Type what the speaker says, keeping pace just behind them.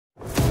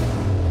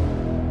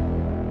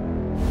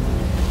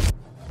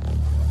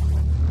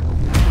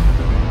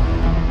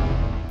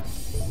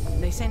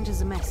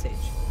a message.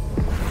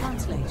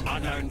 Translate.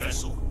 Unknown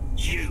vessel.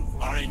 You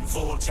are in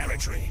Vor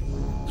territory.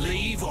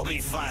 Leave or be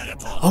fired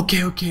upon.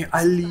 Okay,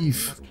 I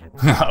leave.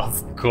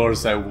 Of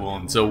course I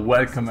won't. So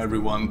welcome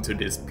everyone to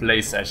this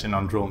play session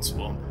on Drone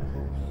Swarm.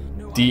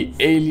 The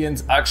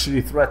aliens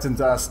actually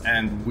threatened us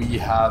and we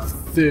have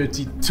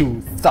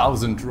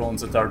 32,000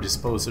 drones at our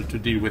disposal to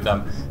deal with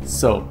them.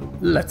 So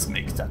let's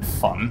make that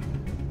fun.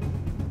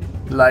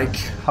 Like,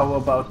 how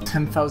about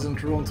 10,000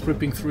 drones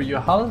ripping through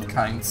your hull,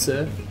 kind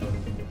sir?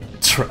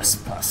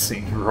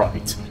 Trespassing,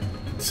 right.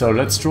 So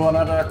let's draw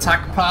another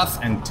attack path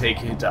and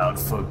take it out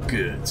for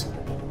good.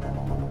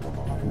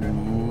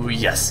 Ooh,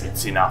 yes,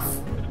 it's enough.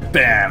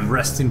 Bam,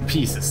 rest in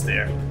pieces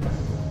there.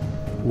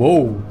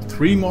 Whoa,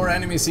 3 more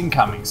enemies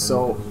incoming,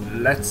 so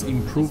let's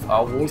improve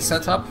our wall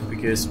setup,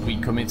 because we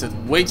committed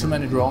way too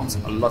many drones,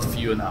 a lot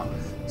fewer now.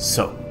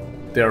 So,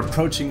 they're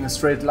approaching in a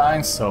straight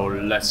line, so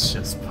let's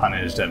just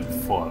punish them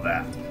for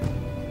that.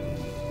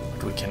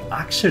 But we can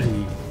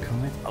actually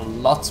commit a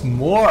lot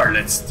more,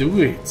 let's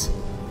do it.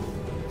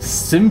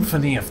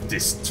 Symphony of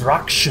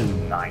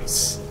Destruction,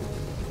 nice.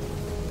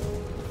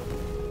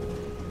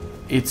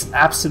 It's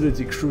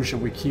absolutely crucial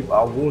we keep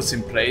our walls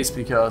in place,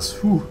 because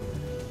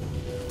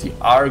the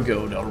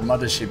Argo, our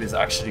mothership, is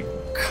actually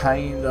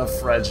kind of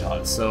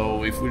fragile,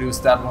 so if we lose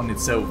that one,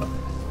 it's over.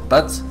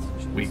 But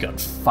we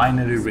got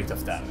finally rid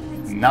of that.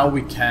 Now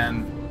we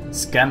can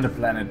scan the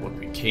planet, what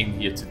we came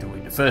here to do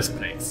in the first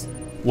place.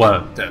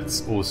 Well,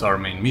 that's also our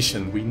main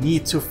mission. We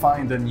need to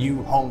find a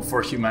new home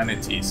for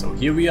humanity, so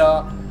here we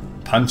are,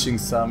 punching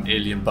some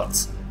alien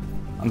butts.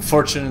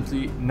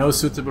 Unfortunately, no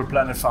suitable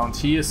planet found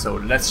here, so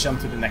let's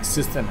jump to the next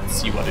system and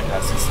see what it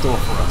has in store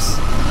for us.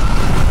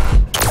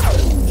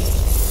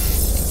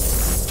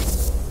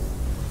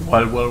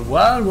 Well,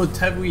 what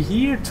have we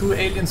here? 2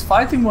 aliens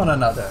fighting one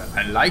another.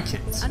 I like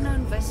it.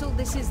 Unknown vessel,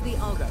 this is the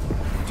Argo.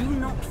 Do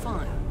not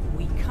fire.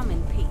 We come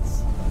in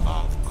peace.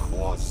 Of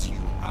course you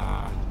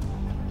are.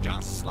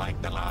 Just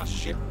like the last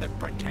ship that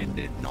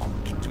pretended not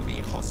to be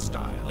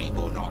hostile. We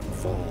will not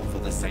fall for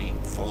the same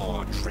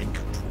trick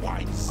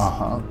twice.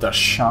 The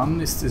Shan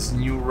is this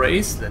new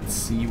race. Let's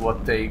see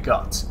what they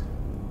got.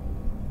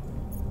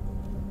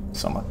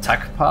 Some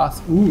attack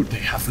path. Ooh, they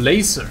have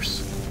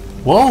lasers.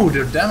 Whoa,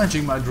 they're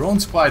damaging my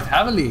drones quite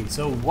heavily.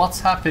 So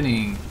what's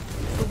happening?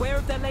 Beware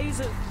of their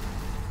laser.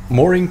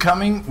 More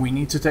incoming. We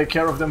need to take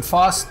care of them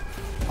fast.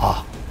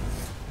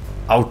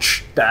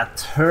 Ouch,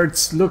 that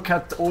hurts. Look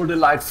at all the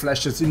light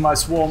flashes in my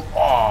swarm.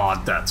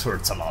 Oh, that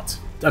hurts a lot.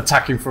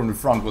 Attacking from the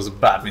front was a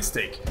bad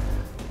mistake.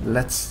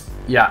 Let's,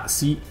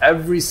 see,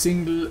 every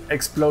single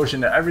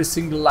explosion, every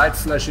single light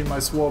flash in my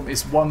swarm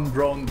is 1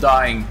 drone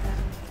dying.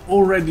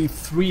 Already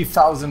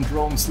 3,000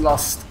 drones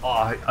lost.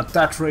 At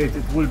that rate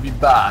it will be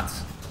bad.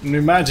 And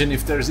imagine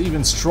if there's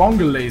even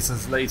stronger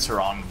lasers later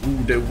on.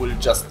 Ooh, they will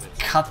just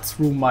cut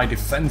through my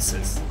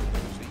defenses.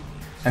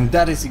 And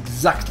that is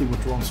exactly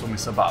what Drone Swarm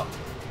is about.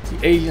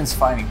 The aliens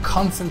finding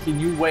constantly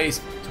new ways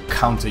to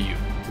counter you.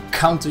 To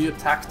counter your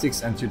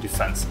tactics and your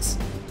defenses.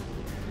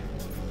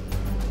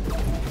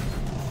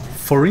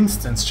 For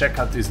instance, check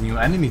out this new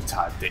enemy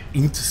type, the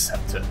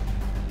Interceptor.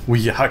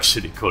 We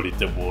actually call it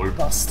the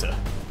Wallbuster.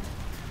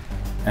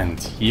 And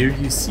here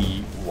you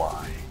see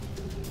why.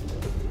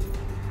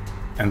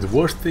 And the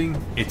worst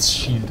thing, it's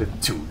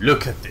shielded too.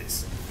 Look at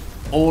this.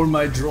 All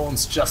my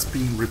drones just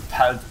being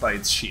repelled by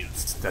its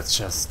shields. That's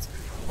just...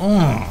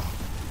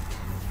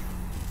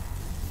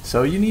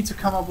 So you need to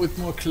come up with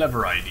more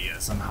clever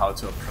ideas on how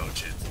to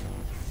approach it.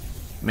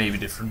 Maybe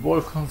different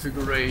wall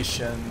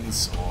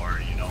configurations, or,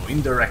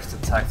 indirect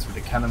attacks with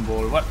a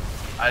cannonball. Well,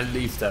 I'll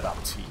leave that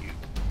up to you.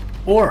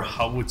 Or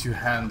how would you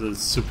handle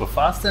super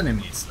fast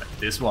enemies like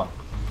this one?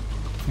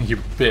 You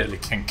barely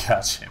can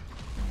catch him.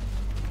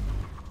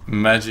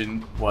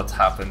 Imagine what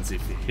happens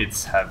if he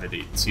hits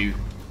heavily too.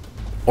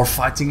 Or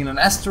fighting in an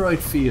asteroid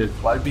field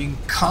while being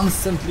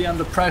constantly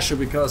under pressure,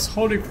 because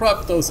holy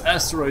crap, those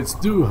asteroids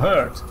do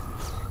hurt.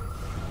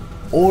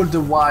 All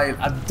the while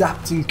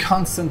adapting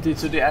constantly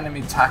to the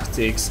enemy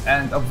tactics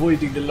and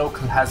avoiding the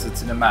local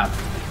hazards in the map.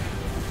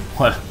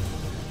 Well,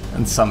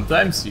 and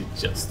sometimes you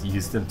just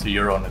use them to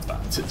your own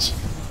advantage.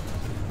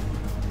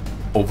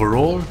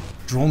 Overall,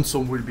 Drone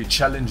Swarm will be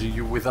challenging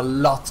you with a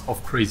lot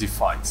of crazy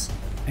fights,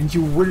 and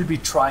you will be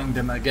trying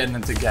them again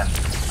and again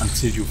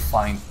until you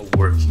find a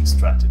working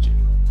strategy.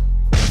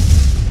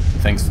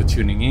 Thanks for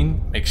tuning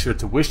in, make sure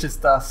to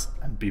wishlist us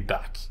and be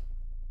back.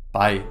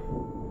 Bye.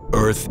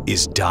 Earth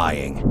is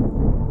dying.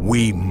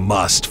 We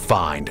must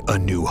find a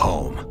new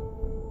home.